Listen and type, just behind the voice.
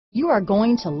You are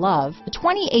going to love the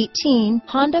 2018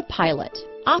 Honda Pilot.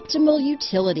 Optimal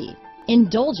utility,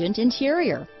 indulgent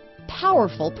interior,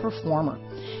 powerful performer.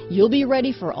 You'll be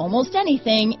ready for almost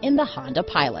anything in the Honda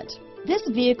Pilot. This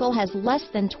vehicle has less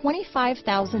than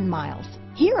 25,000 miles.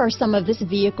 Here are some of this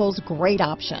vehicle's great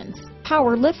options: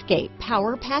 power liftgate,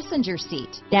 power passenger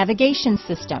seat, navigation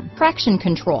system, traction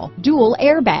control, dual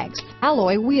airbags,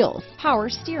 alloy wheels, power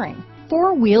steering,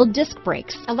 four-wheel disc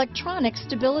brakes, electronic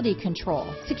stability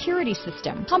control, security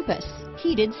system, compass,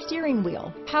 heated steering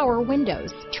wheel, power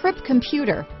windows, trip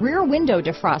computer, rear window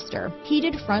defroster,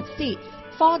 heated front seats,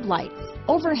 fog lights,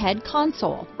 overhead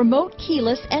console, remote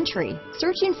keyless entry.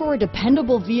 Searching for a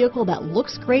dependable vehicle that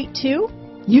looks great too?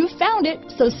 You found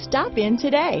it, so stop in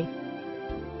today.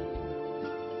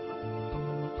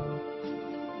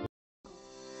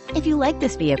 If you like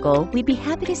this vehicle, we'd be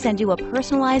happy to send you a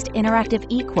personalized interactive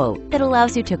e-quote that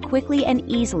allows you to quickly and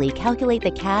easily calculate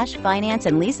the cash, finance,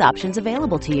 and lease options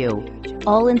available to you.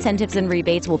 All incentives and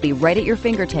rebates will be right at your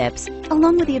fingertips,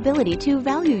 along with the ability to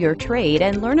value your trade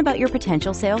and learn about your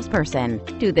potential salesperson.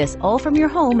 Do this all from your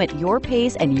home at your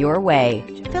pace and your way.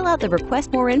 Fill out the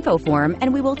Request More Info form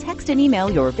and we will text and email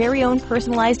your very own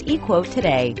personalized e-quote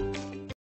today.